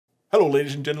Hello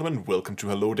ladies and gentlemen, welcome to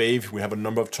Hello Dave. We have a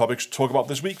number of topics to talk about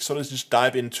this week, so let's just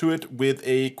dive into it with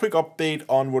a quick update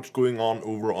on what's going on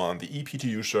over on the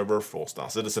ePTU server for Star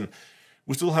Citizen.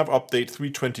 We still have update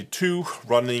 322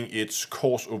 running its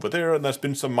course over there, and there's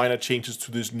been some minor changes to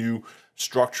this new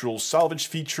structural salvage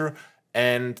feature,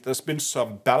 and there's been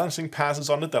some balancing passes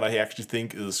on it that I actually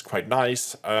think is quite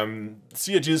nice.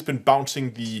 CIG has been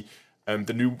bouncing the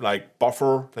new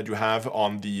buffer that you have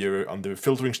on the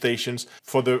filtering stations.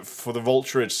 For the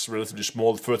Vulture, it's relatively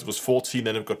small. First it was 14,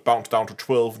 then it got bounced down to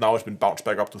 12. Now it's been bounced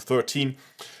back up to 13.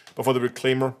 But for the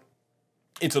Reclaimer,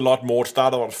 it's a lot more. It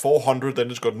started out at 400, then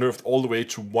it's got nerfed all the way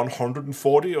to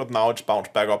 140, or now it's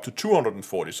bounced back up to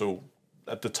 240. So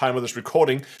at the time of this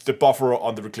recording, the buffer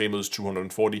on the Reclaimer is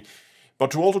 240.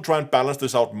 But to also try and balance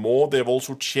this out more, they've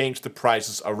also changed the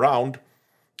prices around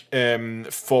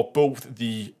for both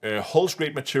the hull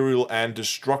scrape material and the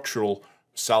structural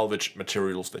salvage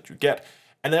materials that you get.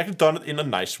 And they've actually done it in a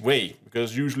nice way,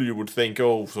 because usually you would think,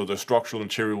 oh, so the structural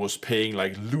material was paying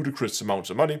like ludicrous amounts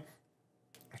of money.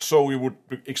 So you would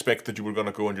expect that you were going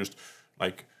to go and just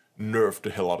like nerf the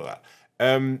hell out of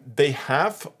that. They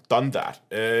have done that.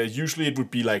 Usually it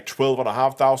would be like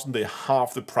 12,500. They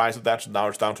halved the price of that, so now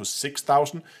it's down to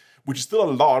 6,000. Which is still a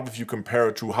lot if you compare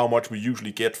it to how much we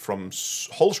usually get from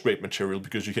hull scrape material,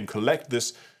 because you can collect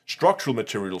this structural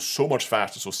material so much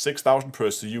faster. So 6,000 per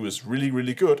SCU is really,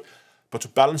 really good. But to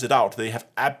balance it out, they have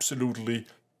absolutely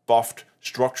buffed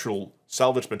structural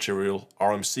salvage material,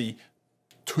 RMC,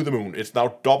 to the moon. It's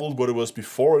now doubled what it was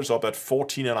before. It's up at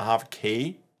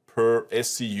 14.5K per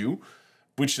SCU,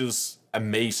 which is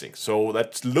amazing. So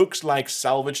that looks like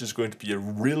salvage is going to be a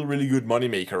really good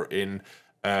moneymaker in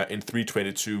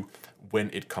 322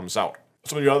 when it comes out.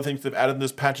 Some of the other things they've added in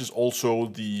this patch is also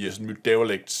the new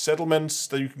derelict settlements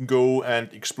that you can go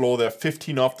and explore. There are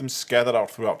 15 of them scattered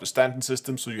out throughout the Stanton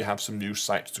system, so you have some new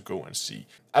sites to go and see.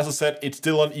 As I said, it's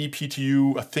still on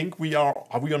ePTU. I think we are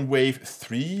we on wave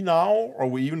 3 now? Or are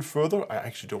we even further? I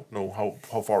actually don't know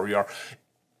how far we are.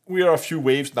 We are a few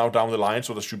waves now down the line,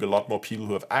 so there should be a lot more people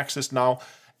who have access now.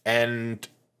 And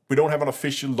we don't have an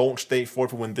official launch date for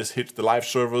it for when this hits the live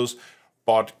servers.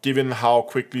 But given how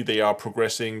quickly they are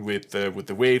progressing with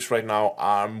the waves right now,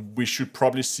 we should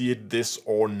probably see it this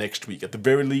or next week. At the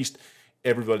very least,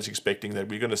 everybody's expecting that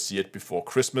we're going to see it before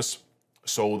Christmas.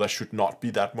 So there should not be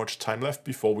that much time left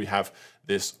before we have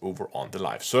this over on the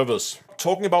live servers.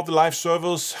 Talking about the live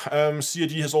servers,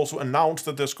 CIG has also announced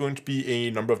that there's going to be a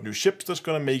number of new ships that's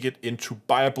going to make it into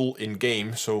buyable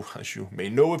in-game. So as you may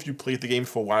know, if you played the game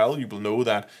for a while, you will know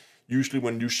that usually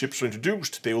when new ships are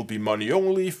introduced, they will be money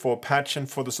only for a patch, and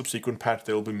for the subsequent patch,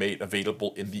 they will be made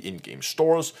available in the in-game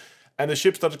stores. And the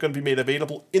ships that are going to be made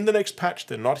available in the next patch,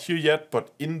 they're not here yet,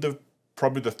 but in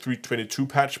probably the 322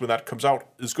 patch when that comes out,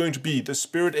 is going to be the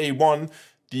Spirit A1,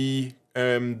 the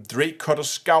Drake Cutter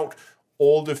Scout,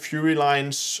 all the Fury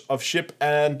lines of ship,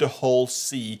 and the Hull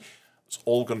C. It's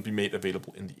all going to be made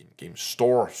available in the in-game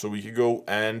store. So we can go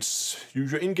and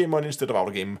use your in-game money instead of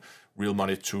out-of-game real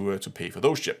money to pay for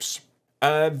those ships.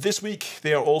 This week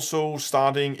they are also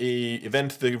starting a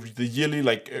event, the yearly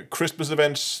Christmas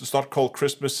events. It's not called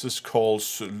Christmas, it's called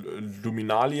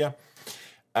Luminalia.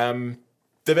 The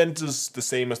event is the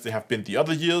same as they have been the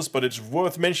other years, but it's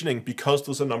worth mentioning because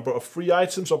there's a number of free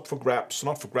items up for grabs.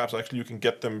 Not for grabs, actually, you can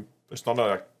get them. It's not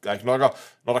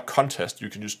a contest. You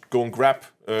can just go and grab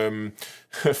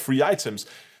free items.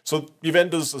 So the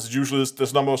event is, as usual,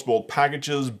 there's a number of small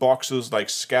packages, boxes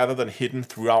scattered and hidden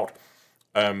throughout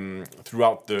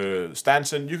the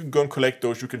stands, and you can go and collect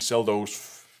those. You can sell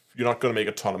those. You're not going to make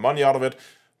a ton of money out of it,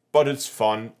 but it's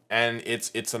fun and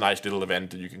it's a nice little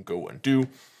event that you can go and do.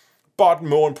 But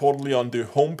more importantly, on the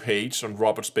homepage on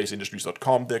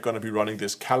robertspaceindustries.com, they're going to be running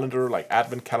this calendar,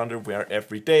 advent calendar, where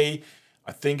every day,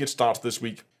 I think it starts this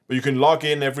week, but you can log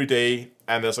in every day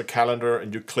and there's a calendar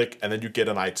and you click and then you get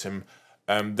an item.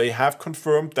 They have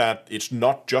confirmed that it's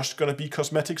not just going to be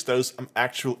cosmetics. There's some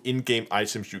actual in-game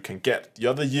items you can get. The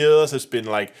other years it's been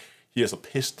here's a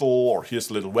pistol or here's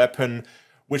a little weapon,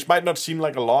 which might not seem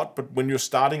like a lot, but when you're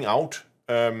starting out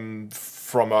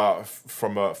from a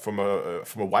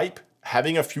wipe,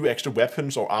 having a few extra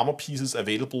weapons or armor pieces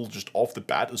available just off the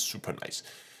bat is super nice.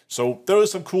 So there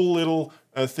is some cool little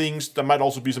things. There might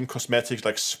also be some cosmetics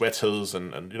like sweaters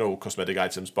and cosmetic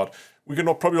items, but we can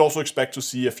probably also expect to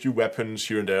see a few weapons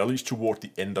here and there, at least toward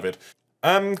the end of it.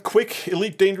 Quick,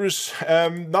 Elite Dangerous,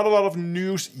 not a lot of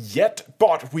news yet,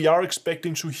 but we are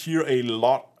expecting to hear a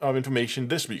lot of information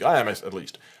this week. I am, at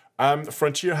least.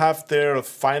 Frontier have their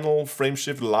final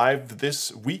frameshift live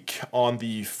this week on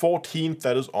the 14th,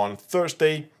 that is on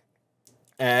Thursday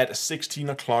at 16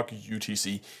 o'clock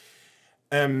UTC.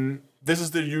 This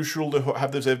is the usual, they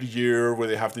have this every year where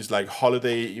they have this like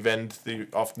holiday event. They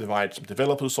often invite some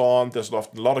developers on. There's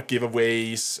often a lot of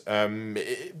giveaways.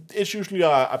 It's usually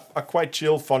a quite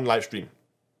chill, fun live stream.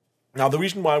 Now, the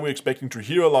reason why we're expecting to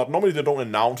hear a lot, normally they don't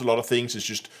announce a lot of things. It's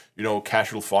just, you know,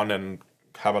 casual fun and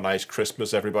have a nice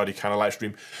Christmas, everybody kind of live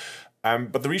stream.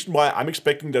 But the reason why I'm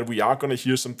expecting that we are going to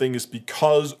hear something is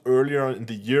because earlier in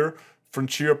the year,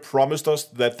 Frontier promised us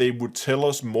that they would tell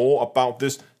us more about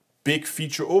this big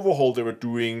feature overhaul they were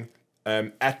doing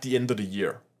at the end of the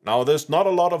year. Now, there's not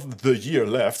a lot of the year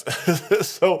left,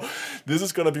 so this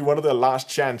is going to be one of their last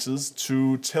chances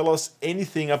to tell us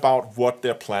anything about what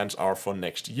their plans are for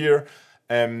next year.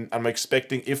 I'm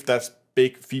expecting if that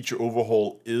big feature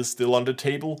overhaul is still on the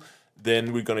table,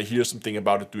 then we're going to hear something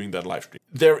about it during that live stream.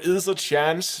 There is a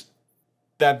chance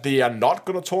that they are not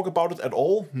going to talk about it at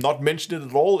all, not mention it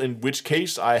at all, in which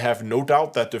case I have no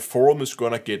doubt that the forum is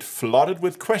going to get flooded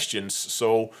with questions.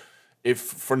 So if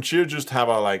Frontier just have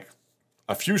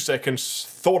a few seconds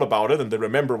thought about it and they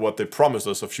remember what they promised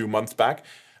us a few months back,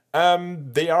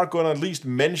 they are going to at least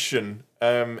mention,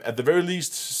 at the very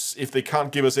least, if they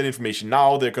can't give us any information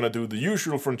now, they're going to do the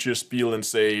usual Frontier spiel and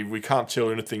say, we can't tell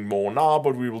you anything more now,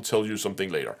 but we will tell you something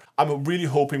later. I'm really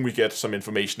hoping we get some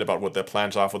information about what their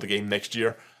plans are for the game next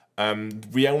year.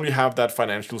 We only have that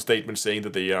financial statement saying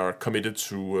that they are committed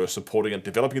to supporting and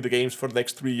developing the games for the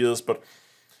next 3 years, but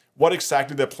what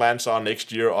exactly their plans are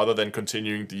next year, other than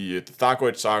continuing the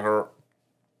Thargoid saga,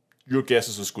 your guess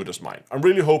is as good as mine. I'm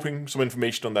really hoping some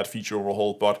information on that feature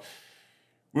overhaul, but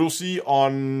we'll see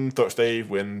on Thursday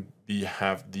when we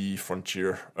have the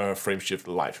Frontier Frameshift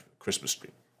live Christmas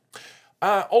stream.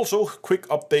 Also, quick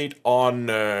update on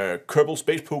Kerbal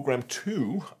Space Program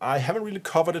 2. I haven't really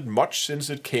covered it much since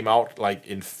it came out like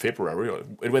in February.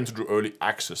 It went into early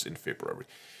access in February.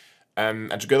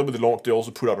 And together with the launch, they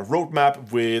also put out a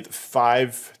roadmap with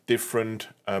 5 different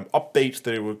updates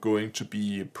they were going to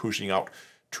be pushing out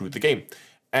to the game.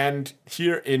 And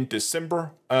here in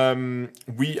December,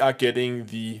 we are getting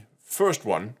the first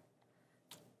one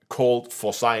called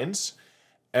For Science.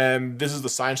 This is the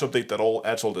science update that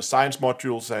adds all the science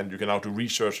modules, and you can now do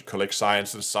research, collect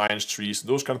science, the science trees,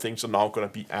 those kind of things are now going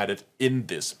to be added in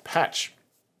this patch.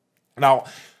 Now,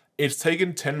 it's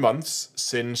taken 10 months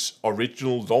since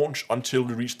original launch until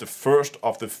we reach the first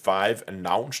of the 5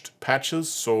 announced patches.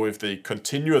 So if they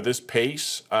continue at this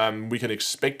pace, we can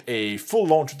expect a full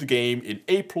launch of the game in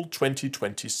April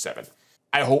 2027.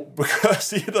 I hope we can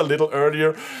see it a little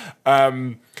earlier.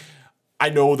 I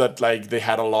know that like they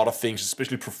had a lot of things,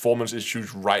 especially performance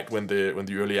issues, right when the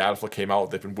early alpha came out.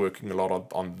 They've been working a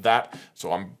lot on that.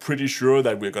 So I'm pretty sure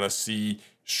that we're gonna see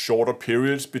shorter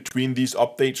periods between these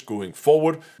updates going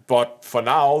forward. But for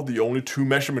now, the only 2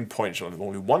 measurement points, or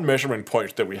only 1 measurement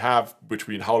point that we have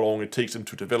between how long it takes them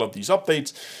to develop these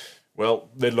updates, well,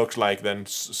 it looks like then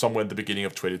somewhere in the beginning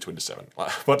of 2027.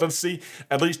 But let's see.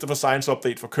 At least the science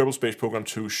update for Kerbal Space Program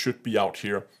 2 should be out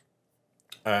here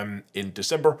in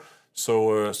December.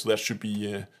 So that should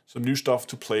be some new stuff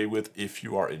to play with if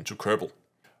you are into Kerbal.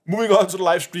 Moving on to the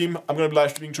live stream, I'm going to be live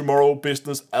streaming tomorrow,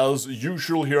 business as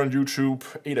usual here on YouTube,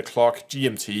 8 o'clock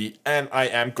GMT, and I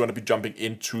am going to be jumping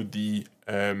into the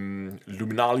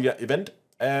Luminalia event.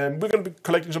 And we're going to be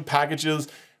collecting some packages,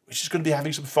 which is going to be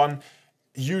having some fun.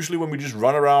 Usually when we just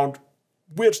run around,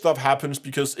 weird stuff happens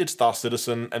because it's Star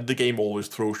Citizen and the game always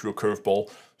throws you a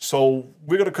curveball. So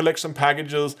we're going to collect some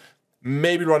packages,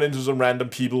 maybe run into some random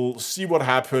people, see what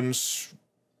happens,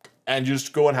 and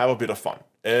just go and have a bit of fun.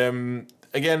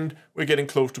 Again, we're getting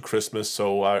close to Christmas,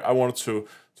 so I wanted to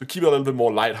keep it a little bit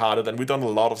more lighthearted, and we've done a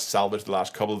lot of salvage the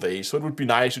last couple of days, so it would be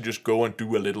nice to just go and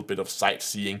do a little bit of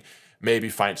sightseeing, maybe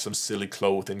find some silly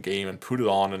clothes in game and put it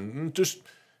on and just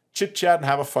chit-chat and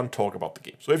have a fun talk about the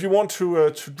game. So if you want to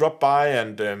drop by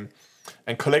and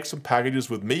collect some packages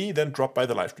with me, then drop by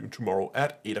the live stream tomorrow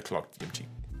at 8 o'clock GMT.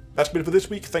 That's been it for this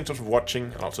week. Thanks so much for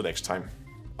watching, and until next time,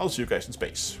 I'll see you guys in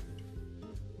space.